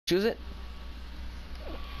Choose it.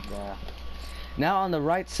 Yeah. Now on the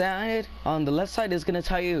right side, on the left side is gonna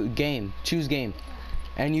tell you game. Choose game,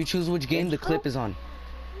 and you choose which game the clip is on.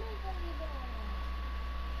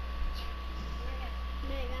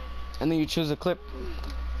 And then you choose a clip.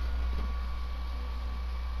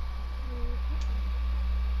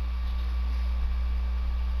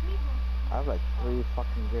 I have like 3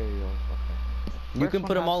 fucking videos. Okay. You can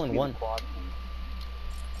put them all in one.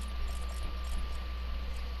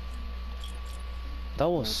 That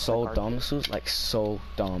was so dumb. This was like so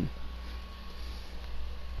dumb.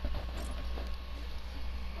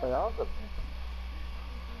 Tell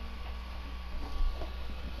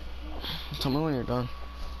me when you're done.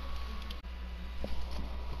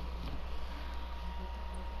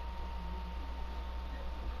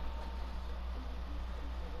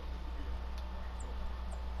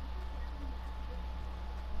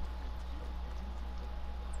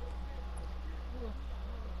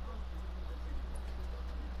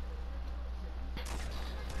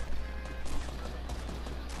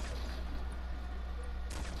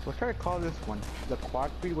 What should I call this one? The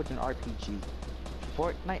quad breed with an RPG.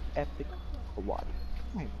 Fortnite Epic Quad.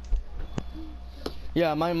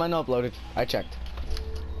 Yeah, mine uploaded. I checked.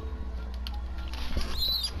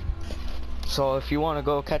 So if you want to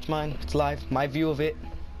go catch mine, it's live. My view of it.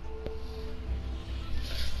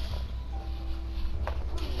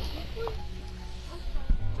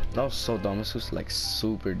 That was so dumb. This was like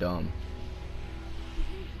super dumb.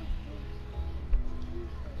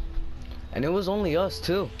 And it was only us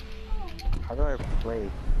too. How do I play?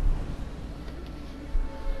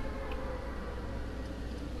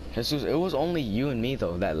 It was only you and me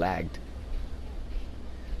though that lagged.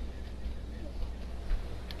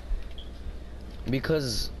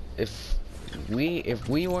 Because if we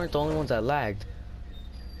weren't the only ones that lagged,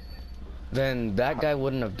 then that guy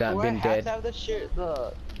wouldn't have been dead.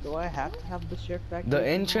 Do I have to have the SHAREfactory? The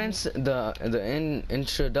entrance, the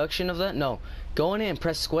introduction of that? No. Go in it and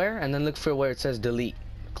press square and then look for where it says delete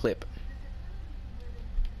clip.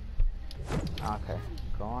 Okay.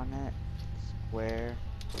 Go on it, square,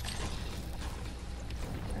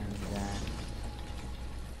 and then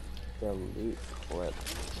delete clip.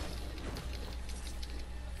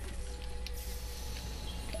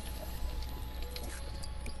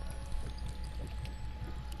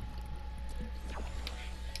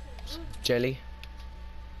 Jelly.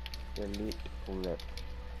 Delete clip.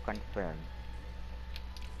 Confirm.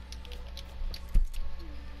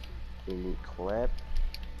 Delete clip.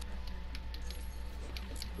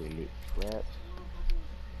 Delete clip.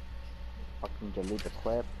 Fucking delete the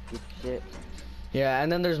clip. Keep shit. Yeah,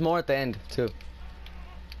 and then there's more at the end too.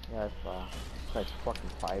 Yeah, it's like fucking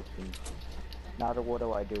 5 things. Now what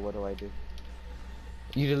do I do? What do I do?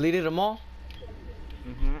 You deleted them all?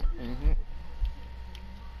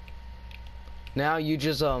 Now you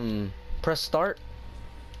just press start.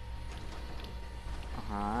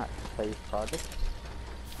 Save project.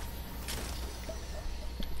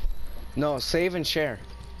 No, save and share.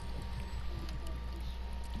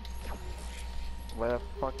 Where the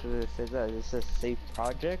fuck does it say that? It says save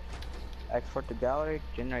project, export to gallery,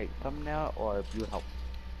 generate thumbnail, or view help.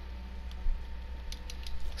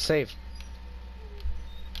 Save.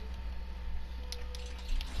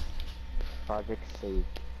 Project saved.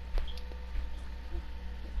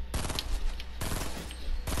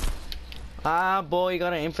 Ah, boy, you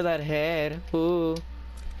gotta aim for that head. Ooh.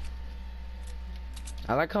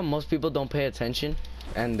 I like how most people don't pay attention,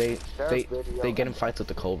 and they get in fights with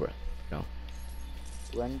the Cobra. You know.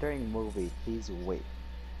 Rendering movie. Please wait.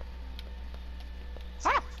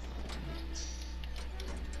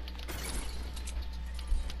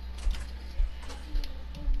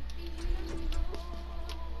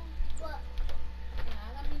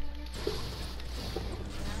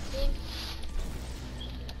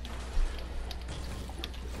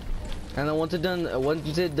 And then once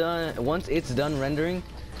it's done rendering,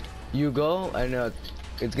 you go and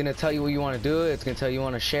it's gonna tell you what you want to do. It's gonna tell you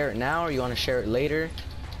want to share it now or you want to share it later.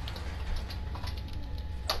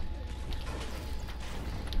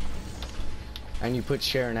 And you put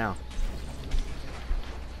share now.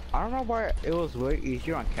 I don't know why it was way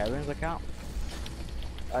easier on Kevin's account.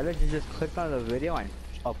 I literally just clicked on the video and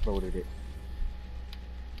uploaded it.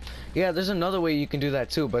 Yeah, there's another way you can do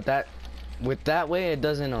that too, but with that way it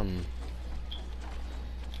doesn't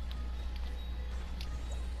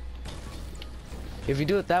if you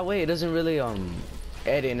do it that way, it doesn't really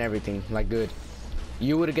edit and everything like good.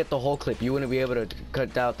 You would get the whole clip. You wouldn't be able to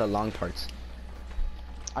cut out the long parts.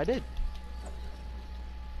 I did.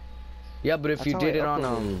 Yeah, but if That's you how did I it on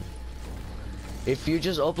uploaded if you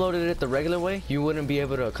just uploaded it the regular way, you wouldn't be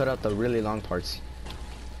able to cut out the really long parts.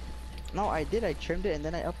 No, I did. I trimmed it and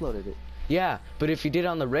then I uploaded it. Yeah, but if you did it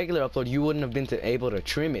on the regular upload, you wouldn't have been able to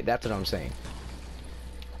trim it. That's what I'm saying.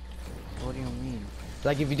 What do you mean?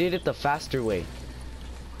 Like if you did it the faster way.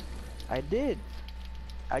 I did.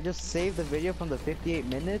 I just saved the video from the 58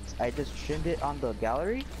 minutes. I just trimmed it on the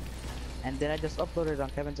gallery, and then I just uploaded it on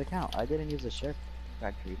Kevin's account. I didn't use the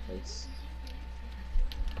SHAREfactory place.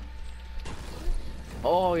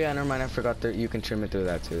 Oh yeah, never mind. I forgot that you can trim it through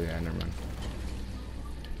that too. Yeah, never mind.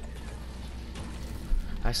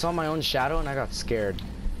 I saw my own shadow and I got scared.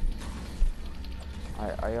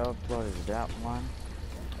 I uploaded that one.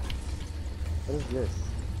 What is this?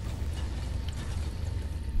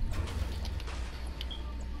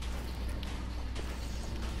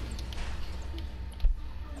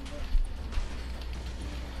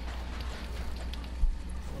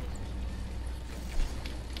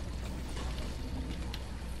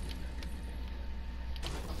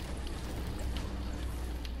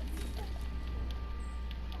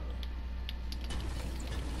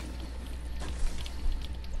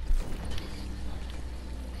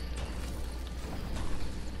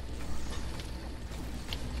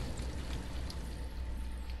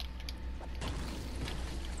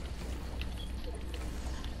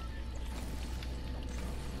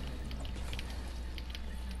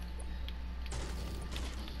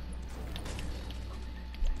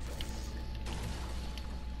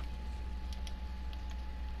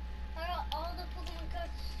 All the Pokemon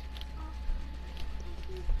cards.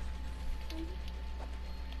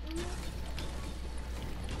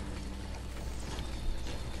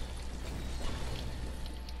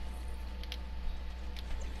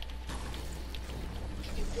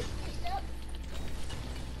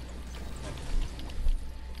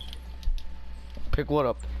 Pick what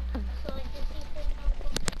up? So I just need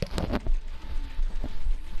to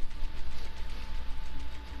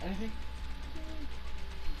Anything?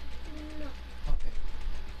 no. Okay.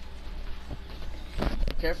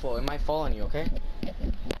 Careful, it might fall on you, okay? If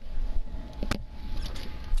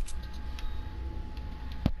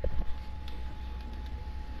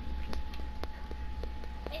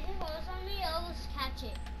it falls on me, I'll just catch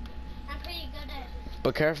it. I'm pretty good at it.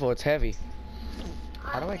 But careful, it's heavy.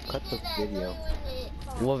 How do I cut the video?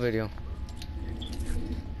 What video?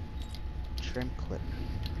 Trim clip.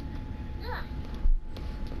 Yeah.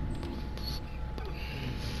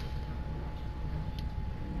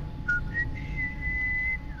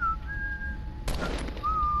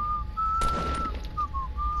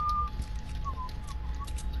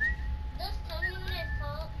 Just tell me when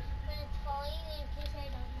it's falling in case I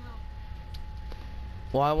don't know.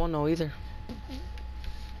 Well, I won't know either.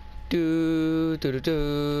 Do do do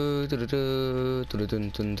do do do do do dun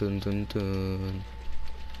dun dun dun dun.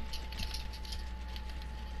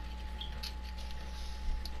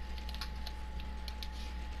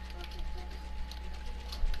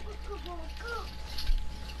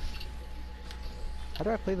 How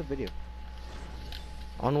do I play the video?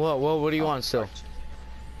 On what? What do you want still?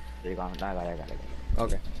 There you go. I got it.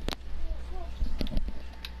 Okay.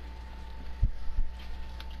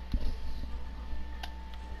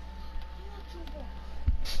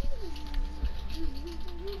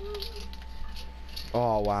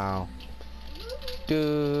 Oh wow.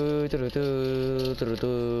 Do do do do do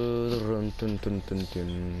do dun dun dun dun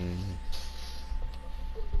dun.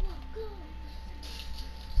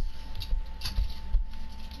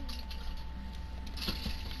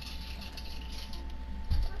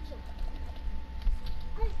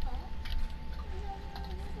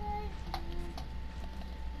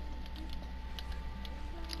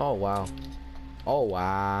 Oh wow. Oh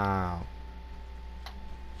wow.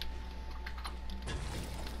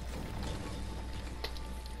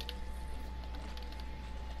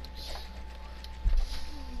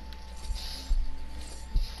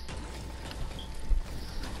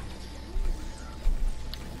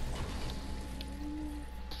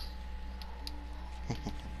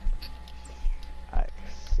 I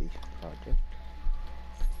see project.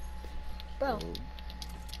 Bro,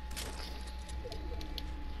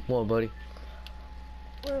 What, buddy?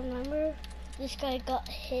 remember this guy got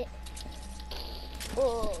hit?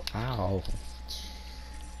 Oh. Ow.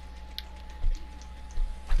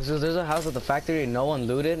 So there's a house at the factory and no one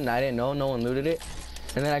looted, and I didn't know no one looted it.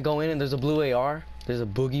 And then I go in and there's a blue AR. There's a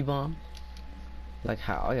boogie bomb. Like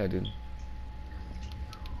how? Oh yeah, dude.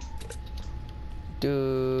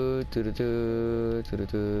 Do do do do do do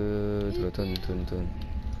do do do do.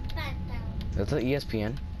 Back down. That's an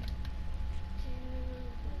ESPN.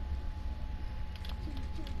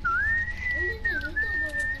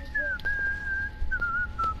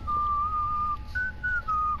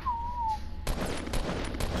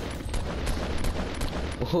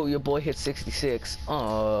 Oh, your boy hit 66. New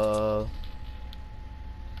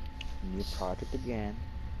project again.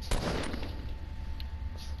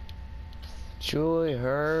 Joy,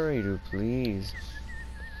 hurry, dude, please.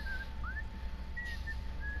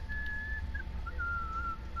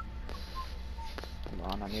 Come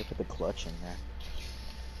on, I need to put the clutch in there.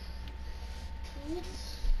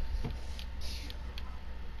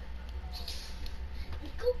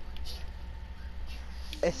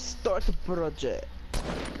 Start the project.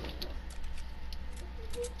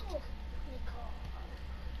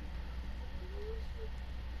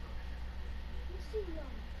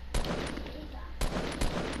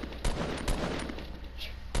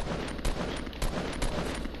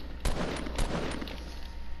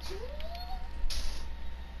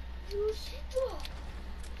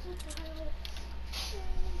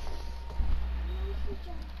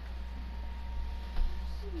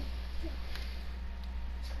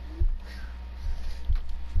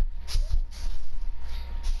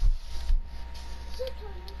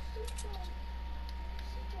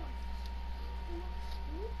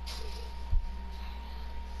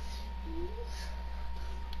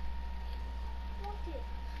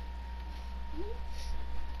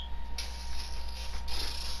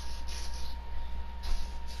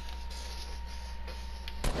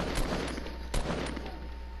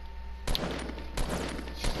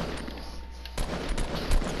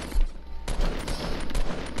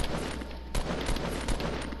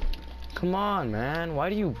 Come on, man.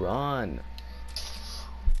 Why do you run?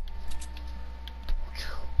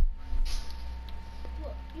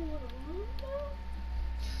 What, you wanna move now?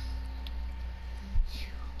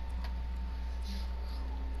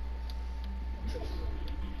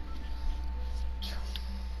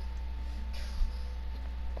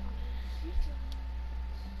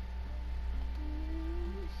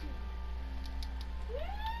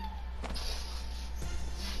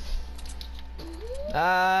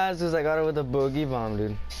 Ah, since I got it with a boogie bomb,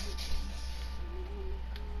 dude.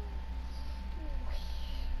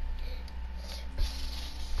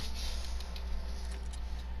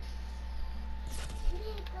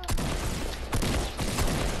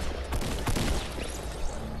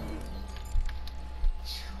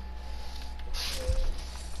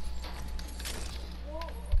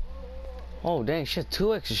 Oh, dang, shit,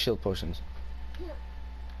 2 extra shield potions.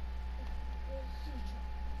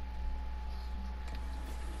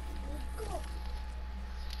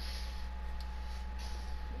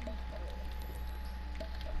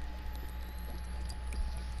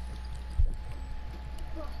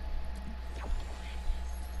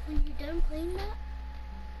 When you're done playing that,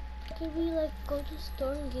 can we like go to the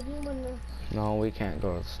store and give me one? No, we can't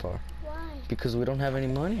go to the store. Why? Because we don't have any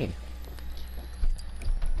money.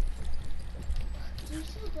 He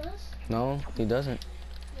still does. No, he doesn't.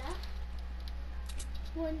 Yeah.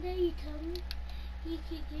 One day you tell me he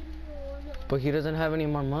could give me one. But he doesn't have any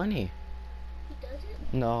more money. He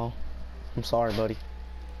doesn't. No. I'm sorry, buddy.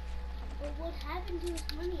 Well, what happened to his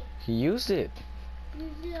money? He used it.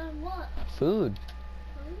 Used it on what? Food.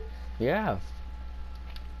 Food? Yeah.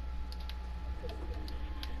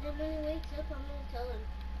 Then when he wakes up, I'm gonna tell him.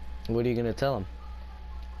 What are you gonna tell him?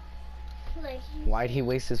 Like he. Why'd he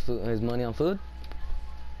waste his money on food?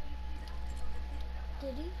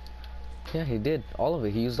 Did he? Yeah, he did. All of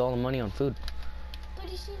it. He used all the money on food. But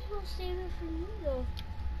he said he'll save it for me though.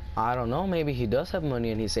 I don't know. Maybe he does have money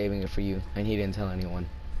and he's saving it for you, and he didn't tell anyone.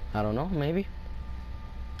 I don't know. Maybe.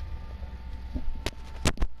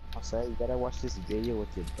 I'll say you gotta watch this video with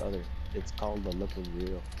your brother. It's called The Look Was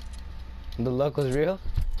Real. The luck was real.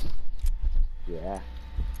 Yeah.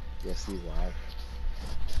 You'll see why.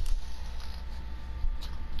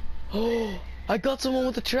 Oh, I got someone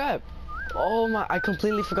with a trap. Oh my! I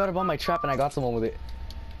completely forgot about my trap, and I got someone with it.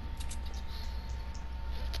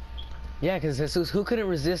 Yeah, because Jesus, who couldn't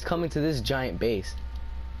resist coming to this giant base?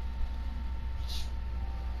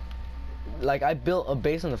 Like, I built a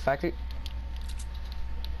base on the factory.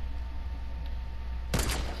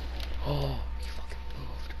 Oh, he fucking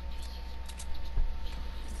moved.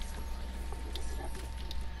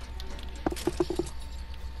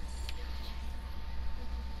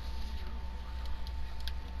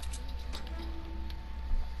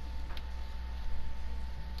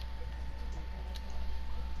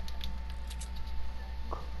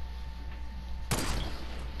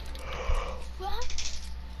 What?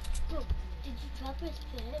 Bro, did you drop his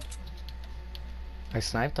head? I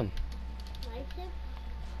sniped him. Like him?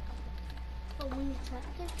 But when you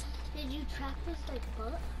trapped him, did you trap his like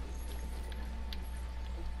butt?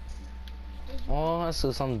 Did you? Oh,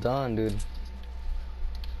 Jesus, I'm done, dude.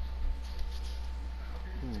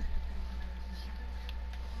 I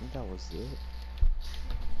think that was it.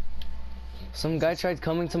 Some guy tried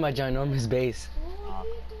coming to my ginormous base.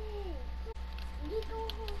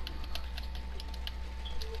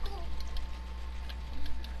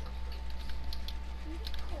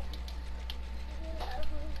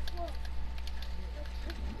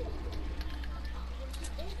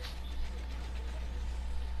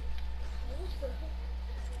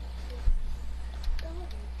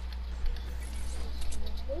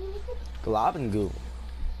 Glob and goo.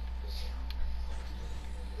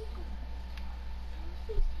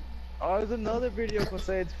 Oh, there's another video for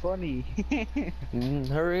say it's funny.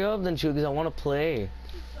 Hurry up then, Chew, because I want to play.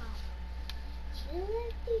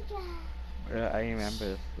 I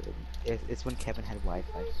remember. It's when Kevin had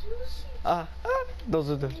Wi-Fi. Those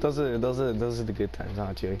are the good times,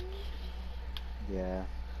 huh, Chewy? Yeah.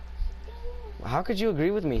 How could you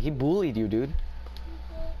agree with me? He bullied you, dude.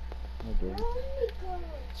 I did.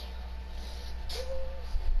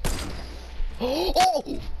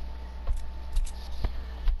 Oh!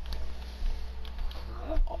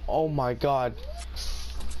 Oh my god.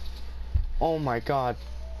 Oh my god.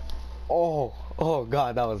 Oh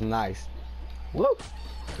god, that was nice. Woo!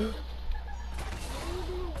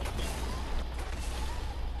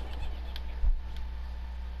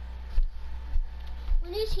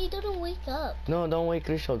 When is he gonna wake up? No, don't wake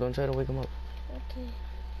Krish up. Don't try to wake him up. Okay.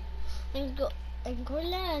 And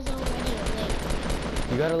Gorilla is already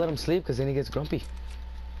awake. You gotta let him sleep because then he gets grumpy.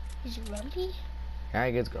 He's grumpy? Yeah,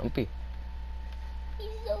 he gets grumpy. He's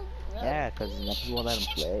so grumpy. Yeah, because you won't let him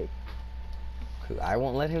play. I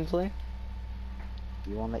won't let him play?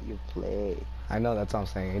 He won't let you play. I know, that's what I'm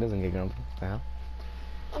saying. He doesn't get grumpy. What the hell?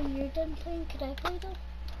 When you're done playing, can I play though?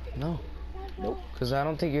 No. Nope. Because I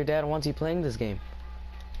don't think your dad wants you playing this game.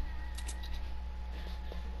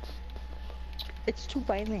 It's too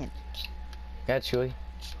violent. Yeah, Chewy.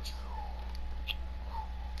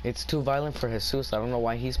 It's too violent for Jesus. I don't know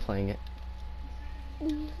why he's playing it.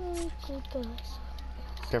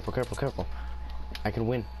 Careful, careful, careful. I can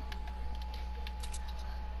win.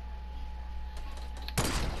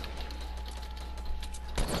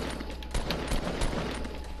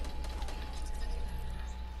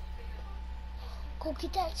 Go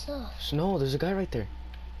get that stuff. No, there's a guy right there.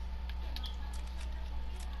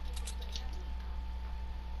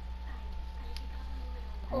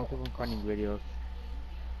 I don't think I'm recording videos.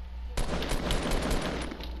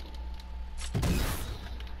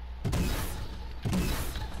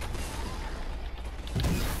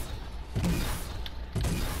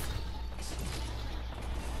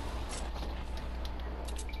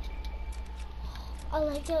 I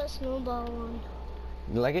like that snowball one.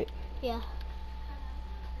 You like it? Yeah.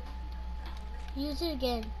 Use it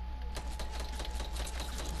again.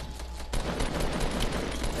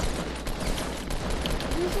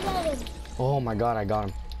 Use it at him. Oh my god, I got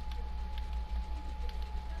him.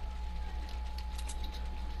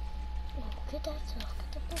 Oh, get that stuff.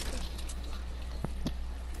 Get the picture.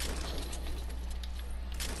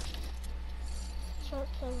 Shark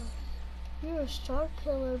killer. You're a shark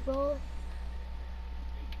killer, bro.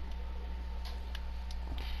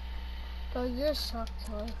 Bro, you're a shark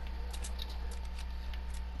killer.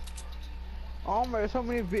 Oh my, there's so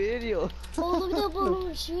many videos. Oh, look at that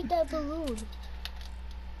balloon. Shoot that balloon.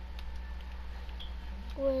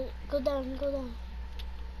 Wait, go down, go down.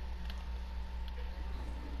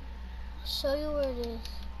 Show you where it is.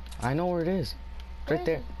 I know where it is. Where Right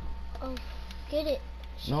is there. it? Oh, get it.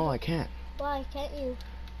 No, I can't. Why can't you?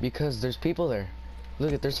 Because there's people there.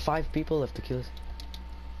 Look at, there's 5 people left to kill us.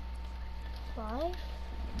 5? I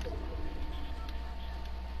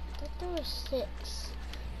thought there were 6.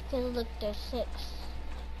 Okay, look, there's 6.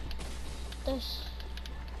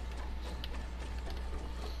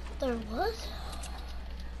 There was?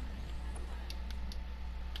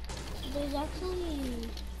 There's actually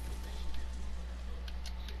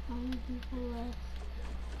how many people left?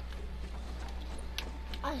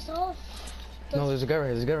 I saw. No, there's a guy right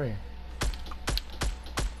here. There's a guy right here.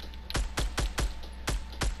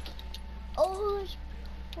 Oh, there's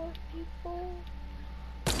 4 people.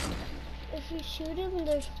 If you shoot him,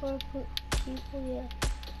 there's 4 people. Yeah.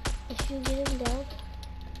 If you get him dead.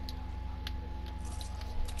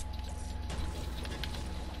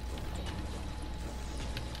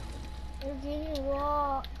 You're getting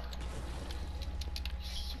rock.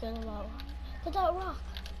 You got a lot of rock. Get that rock.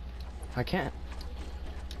 I can't.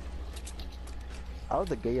 I was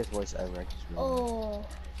the gayest voice ever. I just realized. Oh,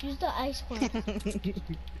 use the ice one.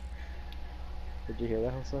 Did you hear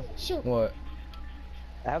that, Jose? Shoot. What?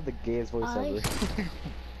 I have the gayest voice ever.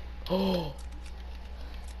 Oh,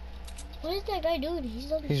 What is that guy doing?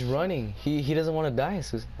 He's on. he's running. He doesn't want to die,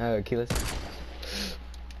 Keyless.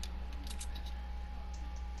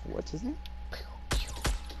 What's his name?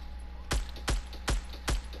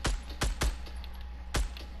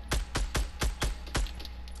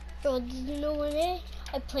 Bro, did you know one day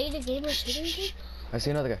I played a game of shooting him I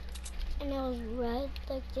see another guy. and I was red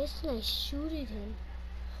like this and I shooted him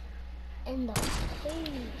in the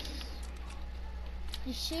face.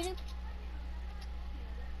 You shoot him?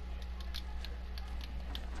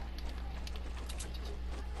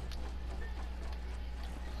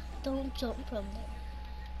 Don't jump from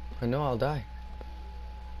there. I know I'll die.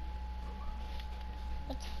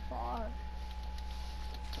 That's far.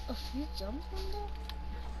 If you jump from there,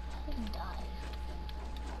 you'll die.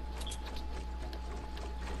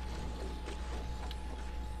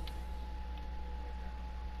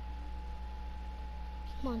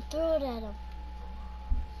 Come on, throw it at him.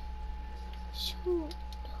 Shoot.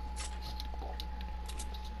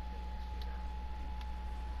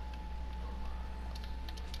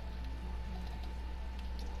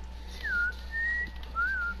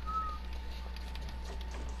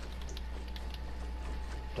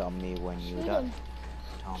 Tell me when you Shoot die. him.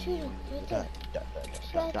 Tell Shoot me him, when you right die. there.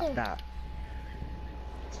 Da, Right da, there. da.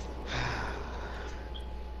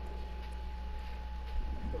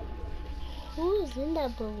 Who is in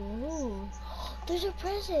that balloon? There's a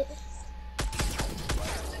present.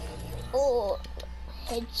 Oh,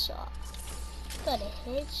 headshot. Got a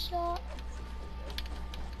headshot.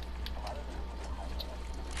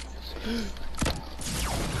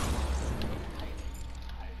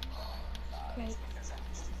 Great.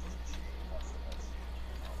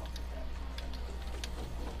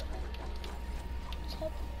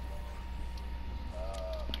 Check.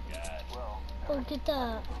 Oh, get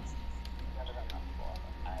that.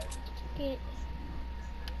 Get.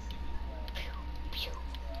 Pew, pew.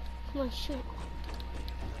 Come on, shoot.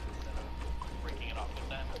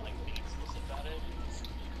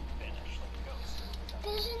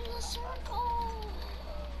 Get in the circle.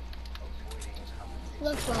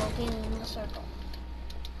 Look, bro, get in the circle.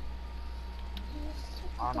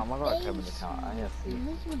 I don't know, I'm gonna go to Kevin's account. I need to see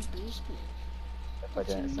This would boost me. if I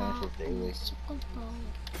didn't finish his daily.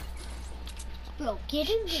 Bro, get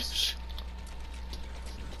in this.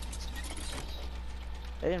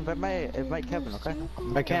 Hey, invite Kevin, okay?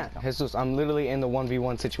 I can't, Jesus. I'm literally in the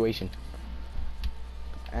 1v1 situation.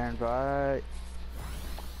 Invite.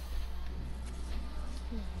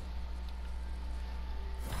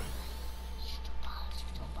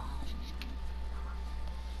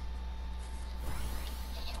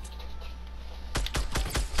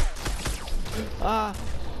 Ah.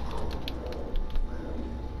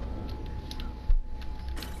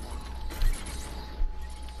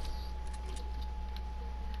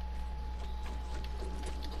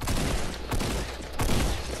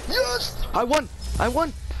 Yes! I won! I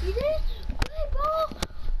won! You did? Great, bro.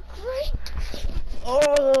 Great.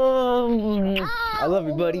 Oh! I love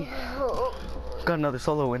you, buddy. Got another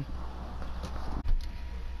solo win.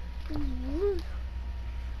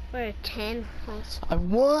 We're 10 points. I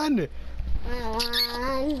won!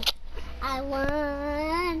 I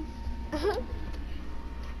won.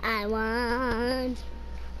 I won.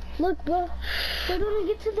 Look, bro. We're gonna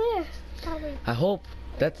get to there. Probably. I hope.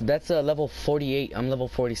 That's level 48. I'm level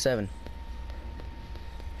 47.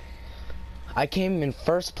 I came in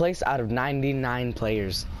first place out of 99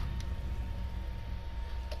 players.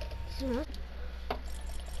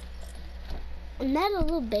 I'm not a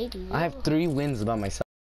little baby. I have 3 wins by myself.